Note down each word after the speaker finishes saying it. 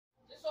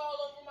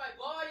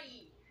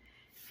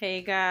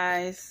Hey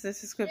guys,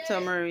 this is Crypto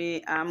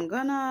Marie. I'm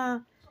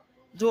gonna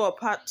do a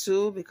part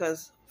two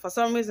because for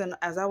some reason,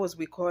 as I was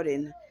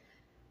recording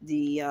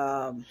the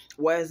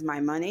where's my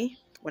money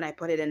when I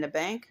put it in the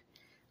bank,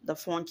 the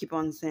phone keep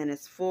on saying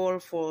it's full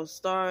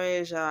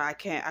storage. I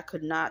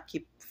could not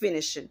keep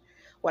finishing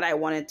what I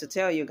wanted to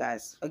tell you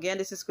guys. Again,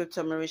 this is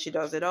Crypto Marie. She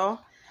does it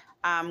all.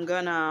 I'm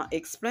gonna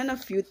explain a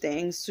few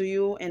things to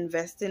you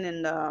investing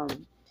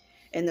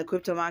in the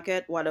crypto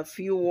market, what a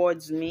few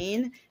words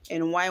mean,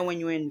 and why when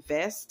you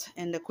invest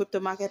in the crypto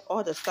market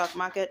or the stock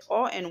market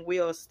or in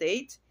real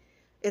estate,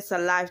 it's a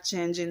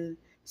life-changing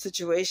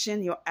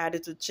situation. Your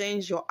attitude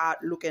change, your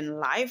outlook in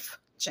life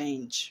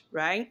change,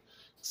 right?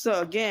 So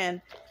again,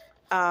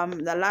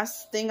 the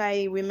last thing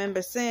I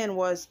remember saying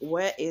was,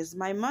 where is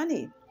my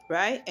money,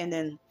 right? And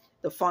then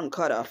the phone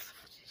cut off.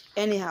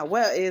 Anyhow,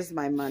 where is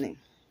my money?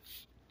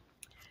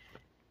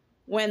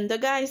 When the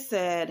guy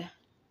said,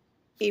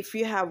 if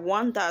you have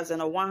 1,000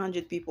 or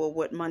 100 people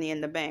with money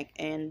in the bank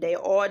and they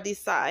all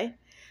decide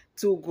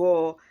to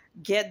go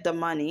get the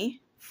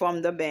money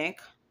from the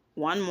bank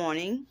one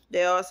morning,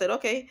 they all said,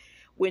 okay,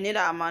 we need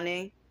our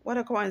money. What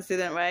a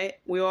coincidence, right?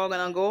 We're all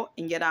going to go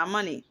and get our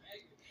money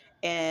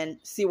and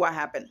see what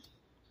happened.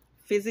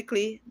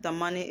 Physically, the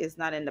money is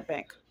not in the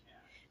bank.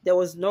 There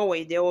was no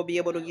way they will be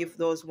able to give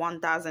those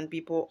 1,000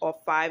 people or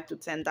 5 to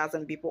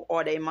 10,000 people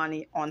all their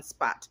money on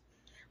spot.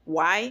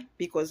 Why?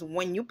 Because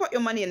when you put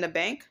your money in the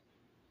bank,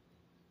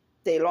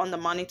 they loan the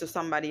money to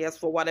somebody else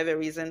for whatever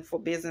reason, for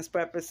business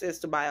purposes,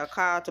 to buy a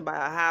car, to buy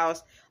a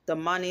house. The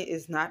money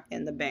is not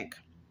in the bank,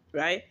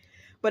 right?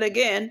 But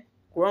again,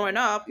 growing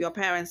up, your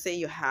parents say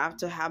you have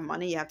to have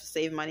money. You have to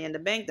save money in the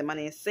bank. The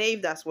money is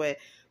saved. That's where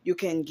you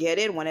can get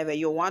it whenever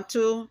you want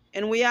to.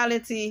 In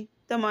reality,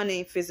 the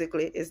money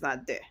physically is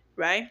not there,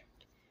 right?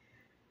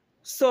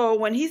 So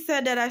when he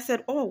said that, I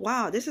said, oh,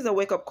 wow, this is a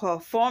wake-up call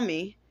for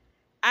me.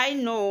 I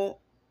know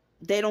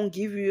they don't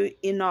give you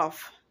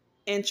enough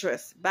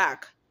interest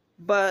back.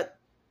 But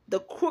the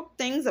crooked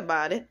things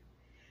about it,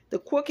 the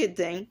crooked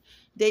thing,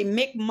 they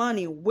make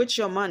money with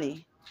your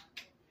money,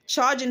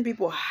 charging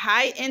people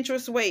high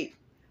interest rate,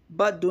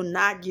 but do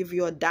not give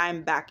you a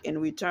dime back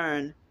in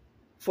return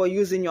for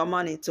using your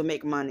money to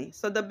make money.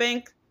 So the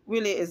bank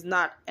really is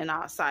not on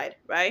our side,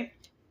 right?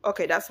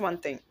 Okay, that's one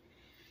thing.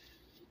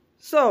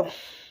 So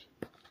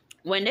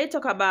when they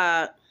talk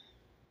about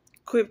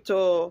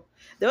crypto,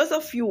 there's a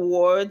few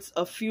words,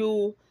 a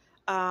few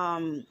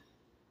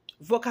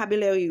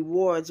vocabulary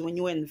words when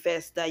you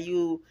invest that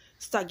you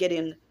start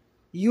getting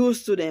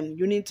used to them.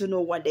 You need to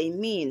know what they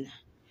mean,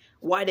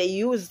 why they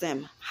use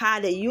them, how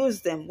they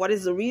use them, what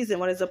is the reason,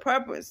 what is the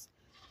purpose.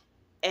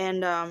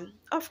 And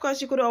of course,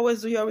 you could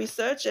always do your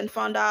research and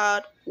find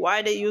out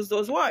why they use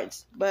those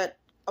words. But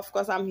of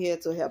course, I'm here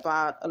to help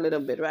out a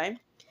little bit, right?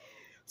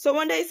 So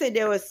when they say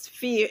there was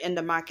fear in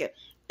the market,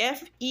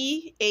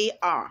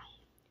 F-E-A-R,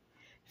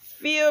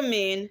 fear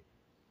means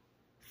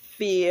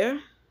fear,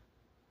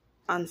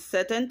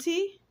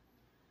 uncertainty,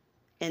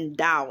 and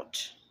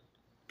doubt.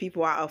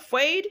 People are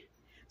afraid.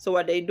 So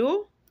what they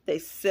do, they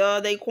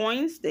sell their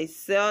coins, they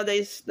sell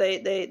their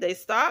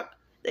stock,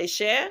 they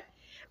share,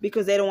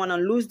 because they don't want to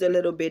lose the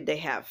little bit they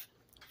have.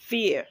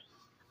 Fear,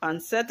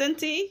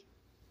 uncertainty,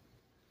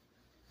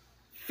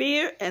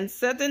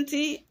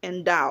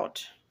 and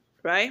doubt,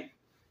 right?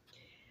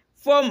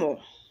 FOMO,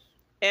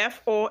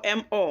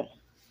 F-O-M-O,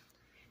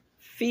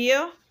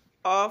 fear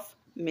of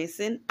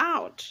missing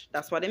out.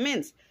 That's what it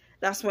means.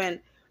 That's when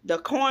the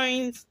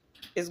coins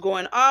is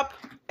going up,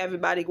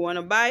 everybody going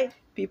to buy.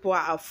 People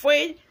are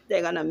afraid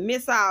they're going to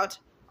miss out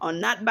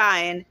on not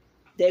buying.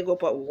 They go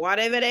put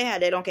whatever they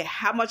had. They don't care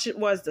how much it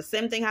was. The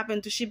same thing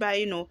happened to Shiba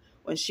Inu.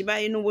 When Shiba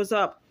Inu was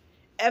up,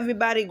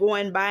 everybody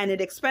going buying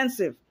it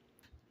expensive.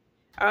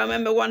 I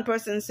remember one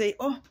person say,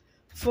 oh,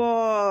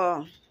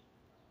 for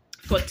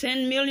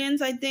 10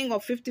 millions, I think, or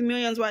 50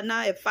 millions right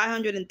now, at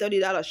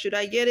 $530, should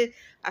I get it?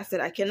 I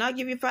said, I cannot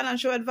give you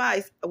financial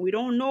advice. We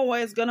don't know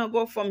where it's going to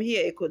go from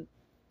here. It could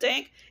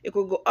tank, it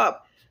could go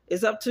up.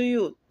 It's up to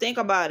you. Think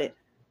about it.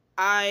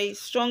 I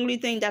strongly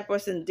think that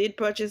person did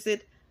purchase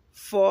it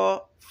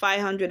for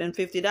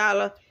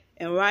 $550.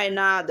 And right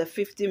now, the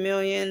 50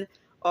 million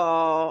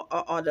or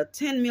the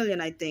 10 million,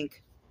 I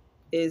think,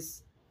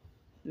 is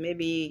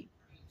maybe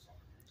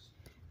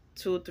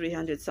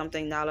 $200-300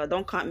 something.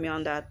 Don't count me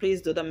on that.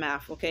 Please do the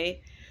math,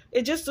 okay?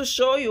 It's just to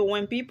show you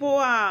when people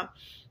are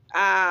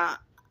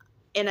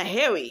in a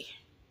hurry.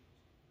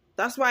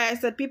 That's why I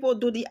said people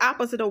do the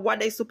opposite of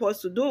what they're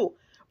supposed to do.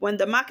 When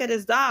the market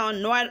is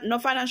down, no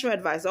financial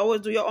advice.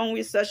 Always do your own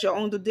research, your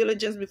own due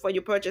diligence before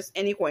you purchase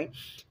any coin.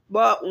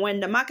 But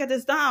when the market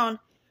is down,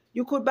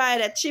 you could buy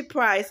it at cheap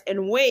price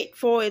and wait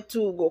for it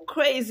to go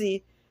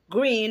crazy,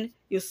 green.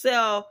 You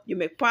sell, you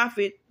make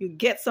profit, you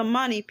get some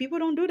money. People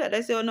don't do that.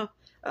 They say, oh no,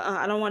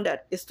 I don't want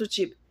that. It's too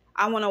cheap.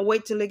 I want to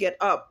wait till it get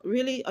up.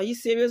 Really? Are you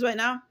serious right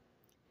now?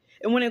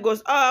 And when it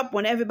goes up,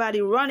 when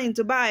everybody running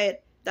to buy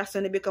it, that's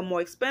when it become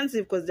more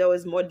expensive because there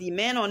is more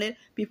demand on it.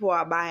 People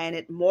are buying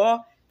it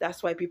more.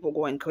 That's why people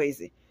going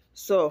crazy.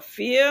 So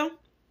fear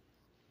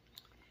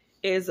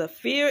is a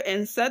fear,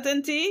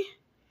 uncertainty,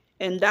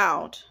 and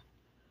doubt.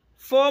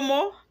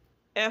 FOMO,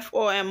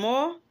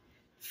 FOMO,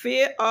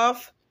 fear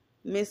of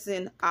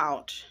missing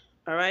out.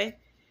 All right.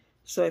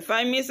 So if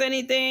I miss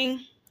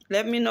anything,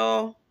 let me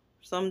know.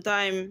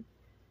 Sometime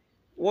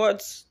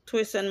words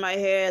twist in my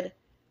head.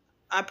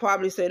 I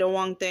probably say the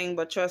wrong thing,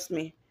 but trust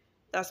me,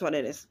 that's what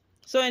it is.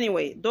 So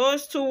anyway,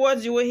 those two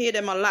words, you will hear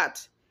them a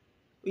lot.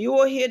 You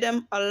will hear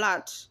them a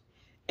lot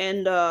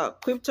in the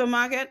crypto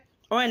market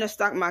or in the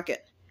stock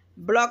market.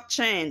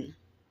 Blockchain,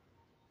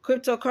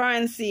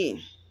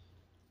 cryptocurrency,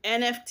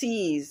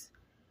 NFTs.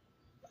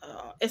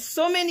 It's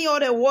so many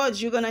other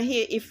words you're gonna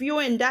hear. If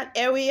you're in that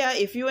area,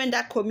 if you're in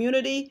that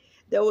community,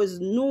 there was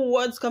new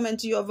words coming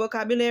to your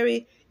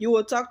vocabulary. You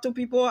will talk to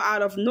people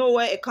out of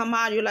nowhere. It come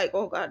out. You're like,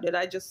 oh God, did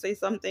I just say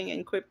something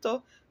in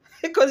crypto?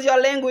 Because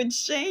your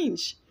language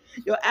changed,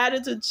 your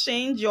attitude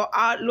changed, your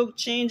outlook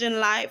changed in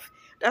life.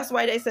 That's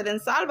why they said in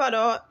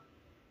Salvador,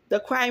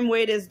 the crime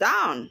rate is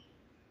down.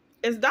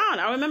 It's down.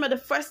 I remember the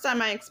first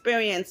time I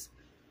experienced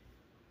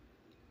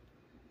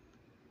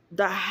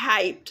the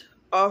hype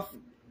of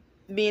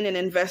being an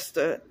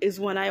investor is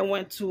when I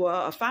went to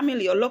a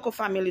local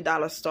family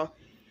dollar store,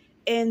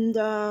 and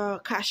the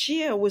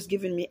cashier was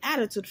giving me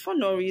attitude for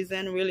no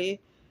reason,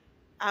 really.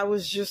 I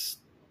was just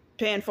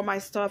paying for my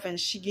stuff, and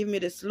she gave me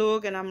this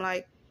look, and I'm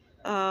like,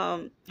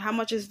 how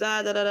much is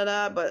that? Da, da, da,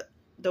 da. But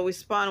the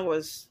response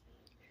was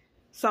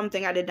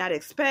something I did not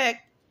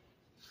expect.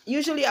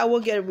 Usually I will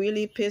get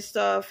really pissed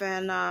off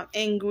and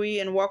angry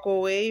and walk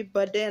away,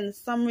 but then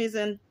some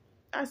reason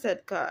I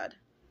said, God,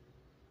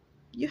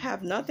 you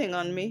have nothing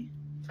on me,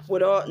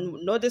 with all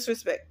no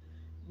disrespect,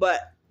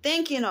 but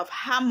thinking of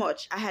how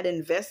much I had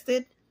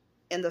invested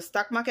in the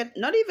stock market,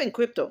 not even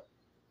crypto.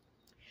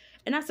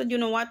 And I said, you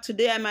know what,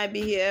 today I might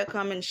be here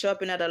coming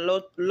shopping at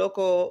a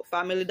local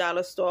family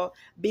dollar store,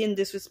 being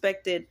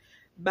disrespected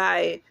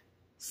by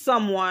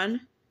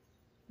someone,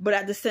 but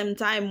at the same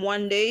time,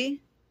 one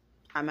day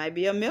I might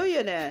be a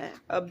millionaire,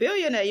 a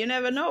billionaire, you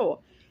never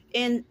know.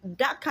 And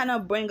that kind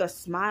of bring a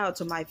smile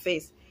to my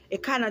face.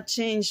 It kind of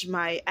changed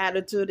my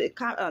attitude. It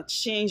kind of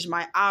changed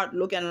my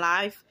outlook in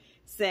life,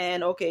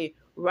 saying, okay,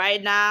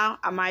 right now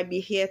I might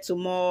be here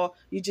tomorrow.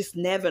 You just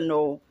never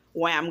know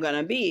where I'm going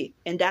to be.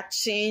 And that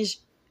changed.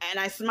 And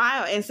I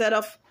smile instead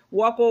of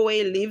walk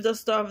away, leave the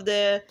stuff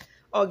there,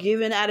 or give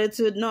an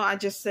attitude. No, I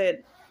just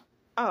said,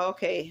 oh,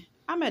 okay,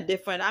 I'm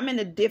in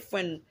a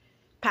different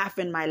path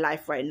in my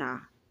life right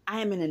now.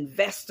 I am an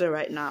investor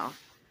right now.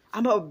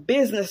 I'm a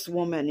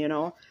businesswoman, you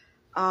know.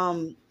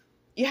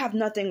 You have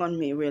nothing on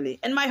me, really.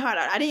 In my heart,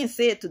 I didn't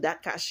say it to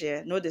that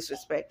cashier, no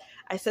disrespect.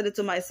 I said it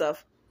to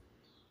myself.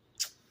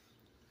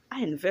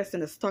 I invest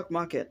in the stock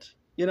market,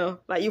 you know,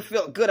 like you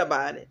feel good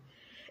about it.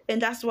 And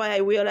that's why I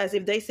realized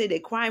if they say the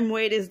crime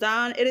rate is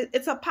down,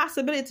 it's a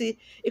possibility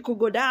it could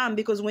go down,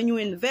 because when you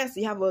invest,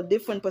 you have a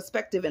different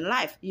perspective in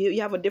life. You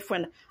have a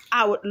different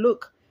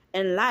outlook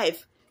in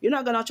life. You're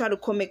not going to try to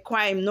commit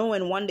crime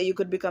knowing one day you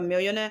could become a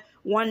millionaire.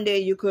 One day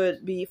you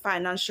could be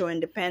financially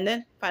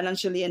independent.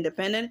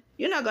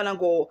 You're not going to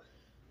go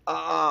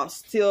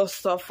steal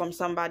stuff from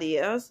somebody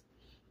else.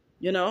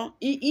 You know,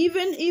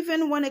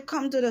 even when it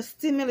comes to the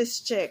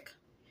stimulus check.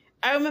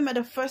 I remember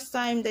the first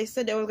time they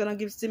said they were going to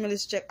give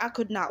stimulus check. I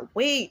could not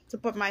wait to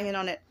put my hand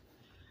on it.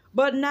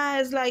 But now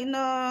it's like, no,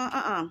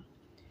 I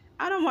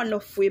don't want no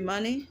free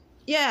money.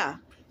 Yeah,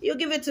 you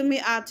give it to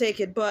me, I'll take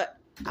it. But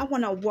I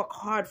want to work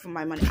hard for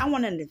my money. I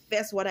want to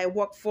invest what I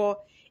work for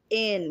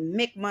and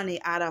make money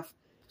out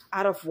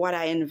of what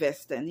I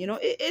invest in. You know,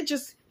 it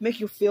just makes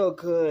you feel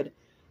good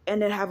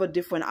and then have a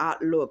different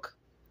outlook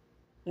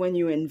when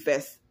you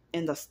invest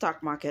in the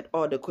stock market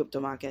or the crypto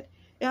market.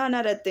 And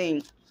another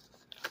thing,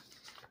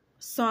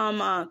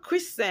 some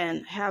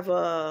Christian have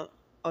a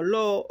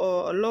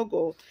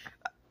logo.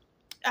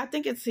 I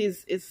think it's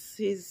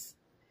his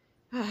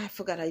I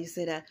forgot how you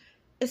say that.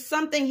 It's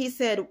something he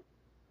said,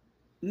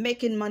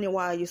 making money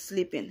while you're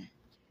sleeping.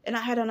 And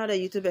I heard another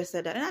YouTuber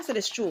said that. And I said,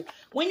 it's true.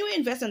 When you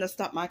invest in the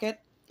stock market,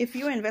 if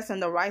you invest in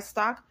the right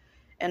stock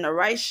and the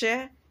right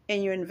share,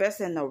 and you invest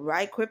in the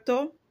right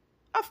crypto,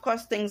 of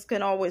course, things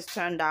can always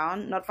turn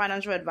down. Not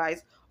financial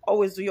advice.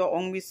 Always do your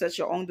own research,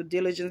 your own due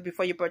diligence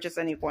before you purchase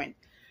any coin.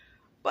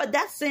 But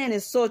that saying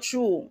is so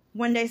true.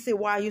 When they say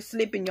while you're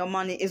sleeping, your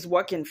money is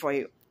working for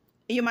you.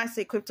 You might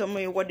say, crypto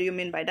money, what do you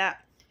mean by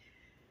that?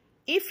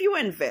 If you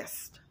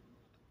invest,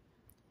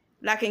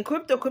 like in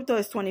crypto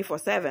is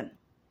 24/7.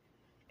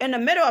 In the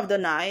middle of the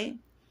night,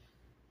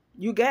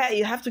 you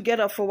have to get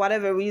up for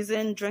whatever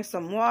reason, drink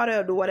some water,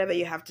 or do whatever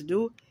you have to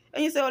do.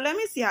 And you say, well, let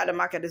me see how the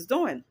market is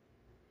doing.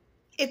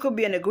 It could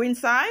be on the green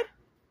side,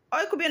 or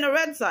it could be on the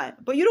red side.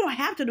 But you don't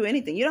have to do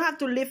anything. You don't have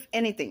to lift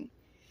anything.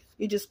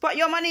 You just put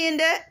your money in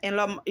there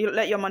and you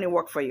let your money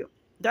work for you.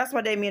 That's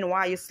what they mean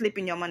while you're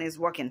sleeping, your money is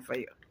working for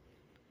you.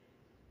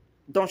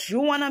 Don't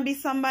you want to be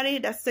somebody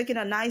that's taking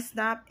a nice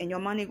nap and your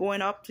money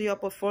going up to your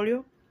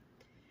portfolio?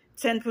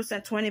 10%,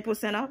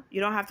 20% up.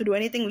 You don't have to do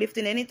anything,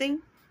 lifting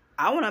anything.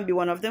 I want to be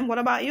one of them. What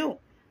about you?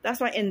 That's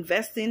why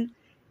investing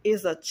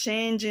is a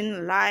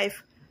changing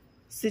life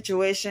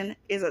situation,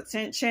 is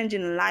a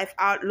changing life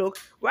outlook.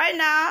 Right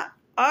now,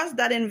 us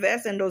that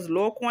invest in those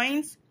low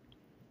coins,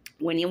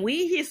 when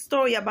we hear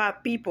story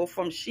about people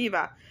from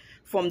Shiva,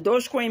 from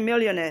Dogecoin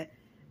millionaire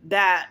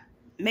that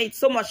made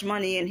so much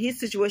money in his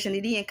situation,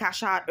 he didn't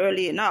cash out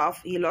early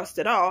enough, he lost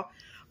it all.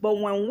 But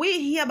when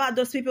we hear about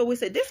those people, we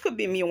say, this could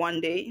be me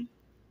one day.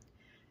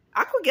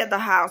 I could get the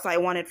house I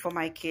wanted for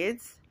my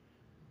kids.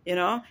 You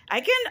know,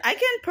 I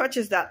can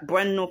purchase that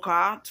brand new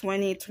car,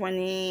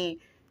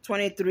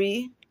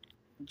 2023,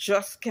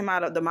 just came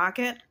out of the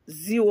market,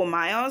 0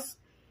 miles.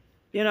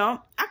 You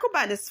know, I could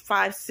buy this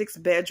 5, 6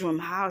 bedroom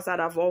house that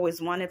I've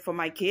always wanted for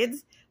my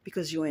kids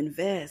because you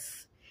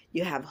invest,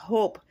 you have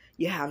hope,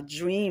 you have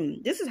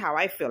dream. This is how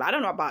I feel. I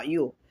don't know about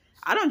you.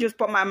 I don't just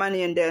put my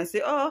money in there and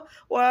say, oh,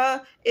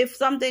 well, if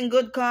something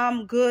good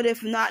come, good.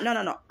 If not, no,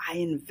 no, no. I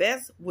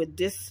invest with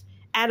this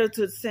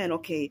attitude saying,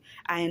 okay,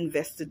 I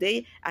invest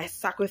today. I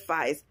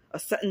sacrifice a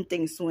certain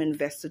things to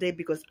invest today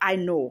because I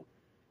know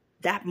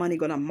that money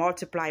gonna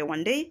multiply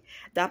one day,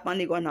 that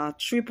money gonna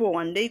triple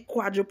one day,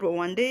 quadruple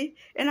one day,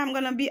 and I'm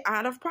gonna be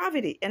out of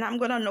poverty, and I'm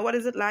gonna know what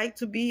is it like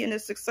to be in a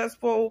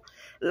successful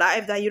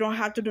life that you don't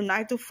have to do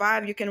 9 to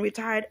 5, you can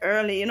retire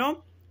early. You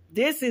know,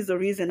 this is the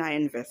reason I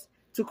invest,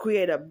 to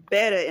create a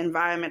better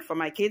environment for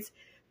my kids,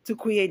 to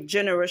create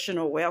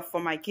generational wealth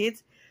for my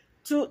kids,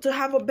 to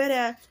have a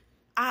better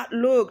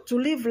outlook, to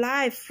live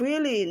life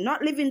freely,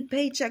 not living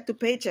paycheck to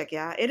paycheck.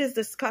 Yeah, it is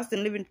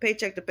disgusting living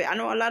paycheck to pay. I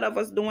know a lot of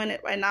us doing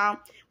it right now.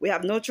 We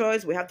have no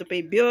choice. We have to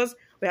pay bills.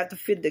 We have to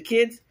feed the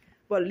kids.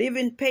 But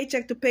living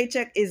paycheck to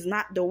paycheck is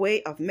not the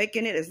way of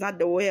making it. It's not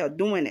the way of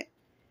doing it.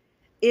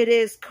 It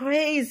is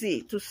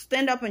crazy to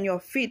stand up on your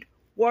feet,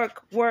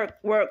 work, work,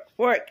 work,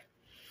 work.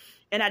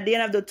 And at the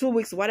end of the 2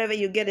 weeks, whatever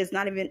you get is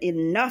not even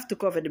enough to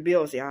cover the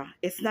bills, yeah.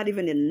 It's not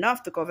even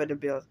enough to cover the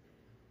bills.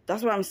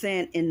 That's what I'm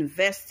saying,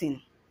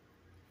 investing.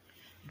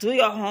 Do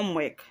your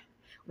homework.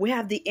 We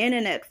have the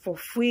internet for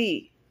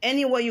free.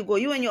 Anywhere you go,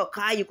 you in your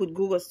car, you could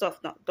Google stuff.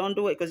 No, don't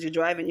do it because you're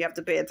driving. You have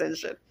to pay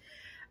attention.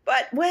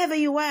 But wherever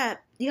you are,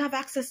 you have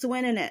access to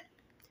internet.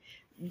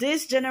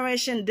 This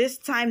generation, this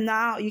time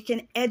now, you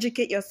can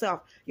educate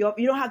yourself. You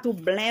don't have to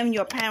blame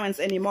your parents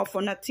anymore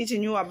for not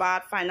teaching you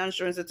about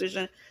financial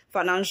institution,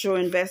 financial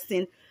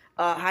investing,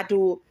 how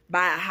to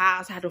buy a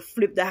house, how to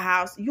flip the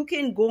house. You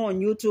can go on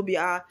YouTube.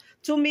 Yeah.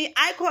 To me,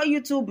 I call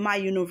YouTube my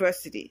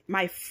university,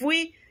 my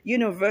free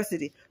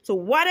university. So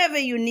whatever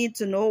you need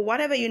to know,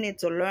 whatever you need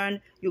to learn,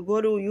 you go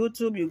to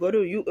YouTube, you go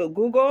to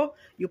Google,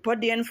 you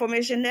put the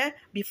information there.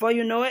 Before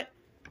you know it,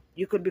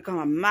 you could become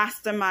a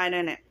mastermind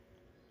in it.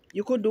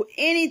 You could do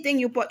anything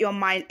you put your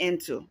mind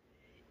into.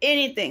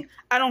 Anything.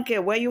 I don't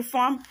care where you're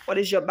from, what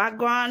is your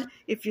background,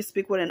 if you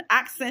speak with an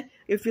accent,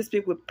 if you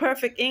speak with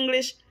perfect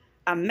English.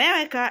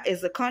 America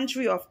is a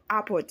country of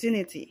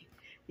opportunity.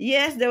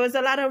 Yes, there was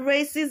a lot of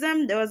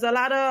racism. There was a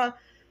lot of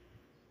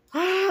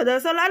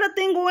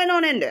things going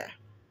on in there.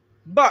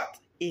 But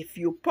if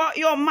you put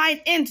your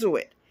mind into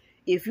it,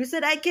 if you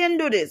said, I can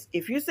do this,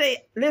 if you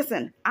say,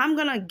 listen, I'm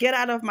going to get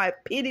out of my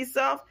pity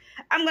self,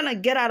 I'm going to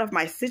get out of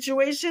my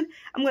situation,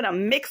 I'm going to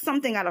make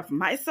something out of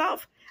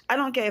myself. I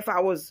don't care if I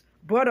was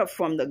brought up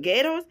from the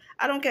ghettos.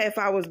 I don't care if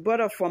I was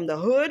brought up from the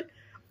hood,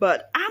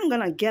 but I'm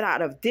going to get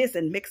out of this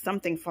and make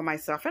something for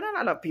myself. And a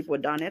lot of people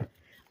done it.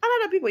 A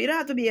lot of people, you don't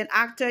have to be an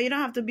actor. You don't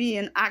have to be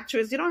an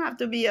actress. You don't have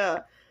to be you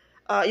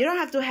don't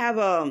have to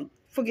have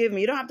forgive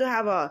me, you don't have to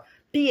have a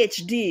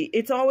PhD.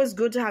 It's always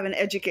good to have an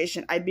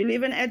education. I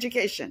believe in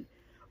education,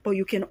 but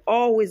you can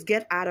always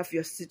get out of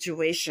your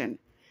situation.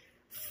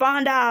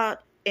 Find out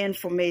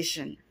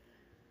information.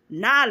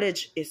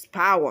 Knowledge is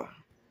power.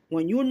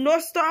 When you know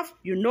stuff,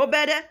 you know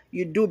better,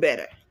 you do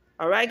better.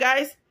 All right,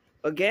 guys?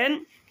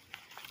 Again,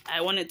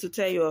 I wanted to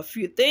tell you a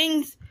few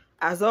things.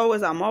 As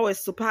always, I'm always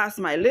surpass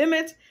my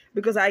limit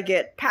because I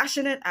get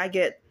passionate. I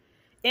get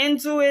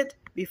into it.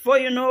 Before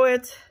you know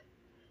it,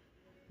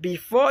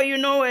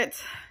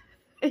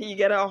 you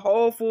get a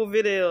whole full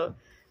video,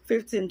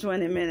 15,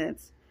 20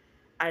 minutes.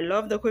 I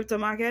love the crypto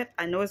market.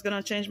 I know it's going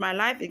to change my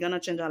life. It's going to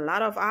change a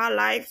lot of our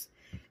lives.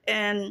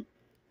 And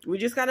we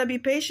just got to be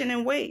patient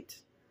and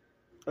wait.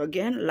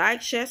 Again,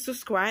 like, share,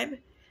 subscribe.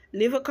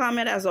 Leave a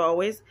comment as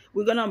always.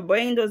 We're going to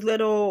bring those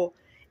little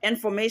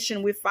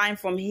information we find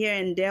from here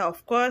and there.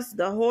 Of course,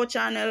 the whole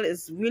channel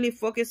is really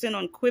focusing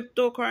on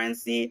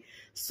cryptocurrency.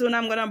 Soon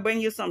I'm going to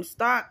bring you some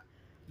stock.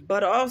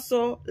 But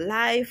also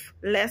life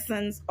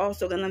lessons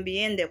also going to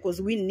be in there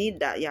because we need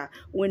that. Yeah,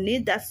 we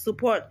need that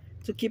support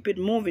to keep it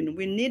moving.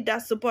 We need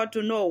that support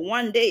to know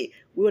one day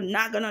we're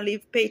not going to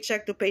live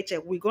paycheck to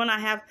paycheck. We're going to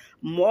have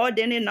more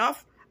than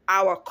enough.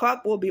 Our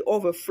cup will be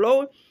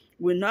overflowed.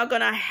 We're not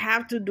going to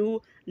have to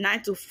do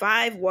 9 to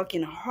 5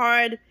 working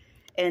hard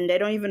and they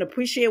don't even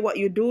appreciate what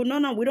you do.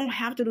 No, we don't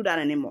have to do that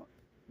anymore.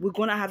 We're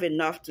going to have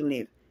enough to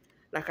live.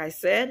 Like I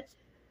said,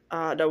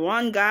 the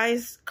one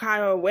guys,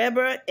 Kyle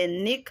Weber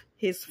and Nick,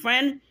 his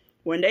friend,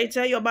 when they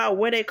tell you about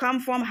where they come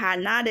from, how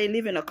now they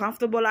live in a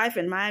comfortable life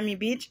in Miami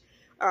Beach.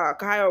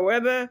 Kyle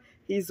Weber,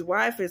 his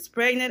wife is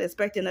pregnant,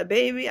 expecting a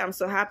baby. I'm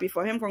so happy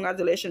for him.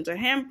 Congratulations to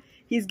him.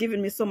 He's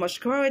given me so much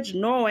courage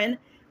knowing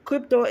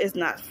crypto is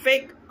not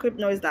fake.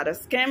 Crypto is not a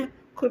scam.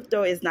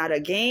 Crypto is not a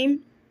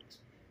game.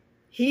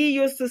 He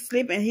used to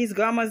sleep in his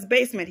grandma's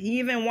basement. He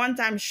even one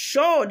time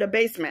showed the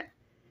basement.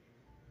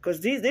 Because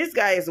this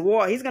guy is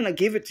war. He's going to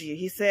give it to you.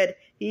 He said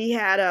he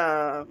had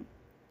I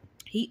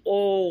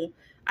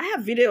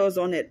have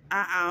videos on it.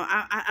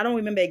 I don't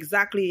remember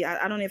exactly.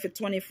 I don't know if it's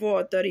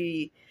 24 or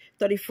 30,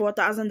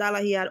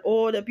 $34,000. He had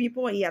all the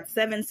people. He had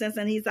 7 cents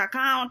in his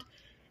account.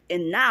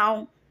 And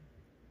now,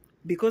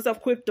 because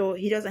of crypto,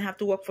 he doesn't have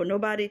to work for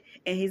nobody,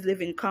 and he's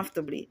living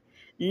comfortably.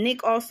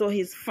 Nick, also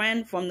his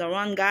friend from the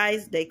Run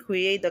Guys, they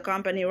create the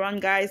company Run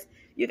Guys.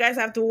 You guys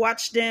have to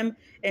watch them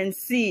and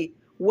see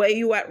where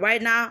you at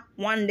right now.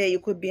 One day you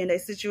could be in a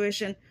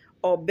situation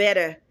or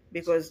better,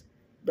 because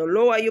the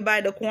lower you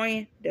buy the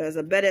coin, there's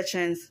a better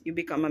chance you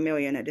become a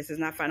millionaire. This is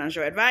not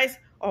financial advice.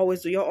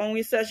 Always do your own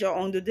research, your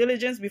own due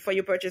diligence before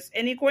you purchase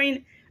any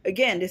coin.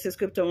 Again, this is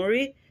Crypto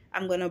Marie.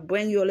 I'm going to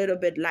bring you a little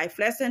bit life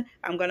lesson.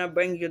 I'm going to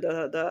bring you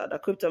the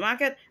crypto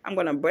market. I'm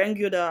going to bring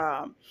you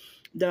the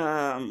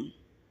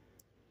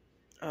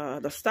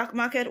stock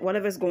market,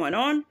 whatever's going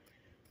on.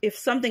 If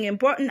something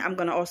important, I'm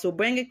going to also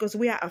bring it, because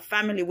we are a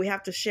family. We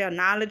have to share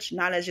knowledge.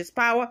 Knowledge is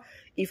power.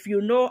 If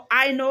you know,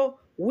 I know,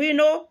 we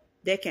know,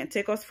 they can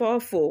take us for a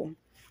fool.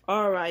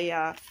 All right,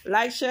 y'all.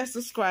 Like, share,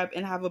 subscribe,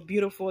 and have a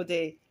beautiful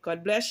day.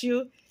 God bless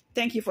you.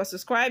 Thank you for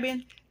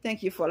subscribing.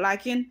 Thank you for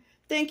liking.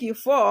 Thank you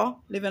for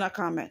leaving a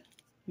comment.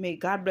 May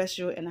God bless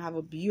you and have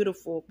a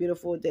beautiful,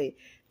 beautiful day.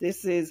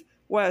 This is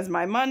Where's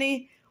My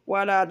Money?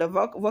 What are the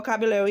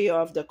vocabulary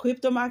of the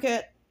crypto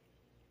market?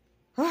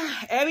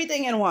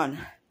 Everything in one.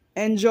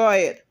 Enjoy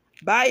it.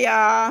 Bye,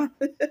 y'all.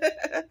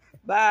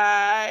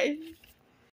 Bye.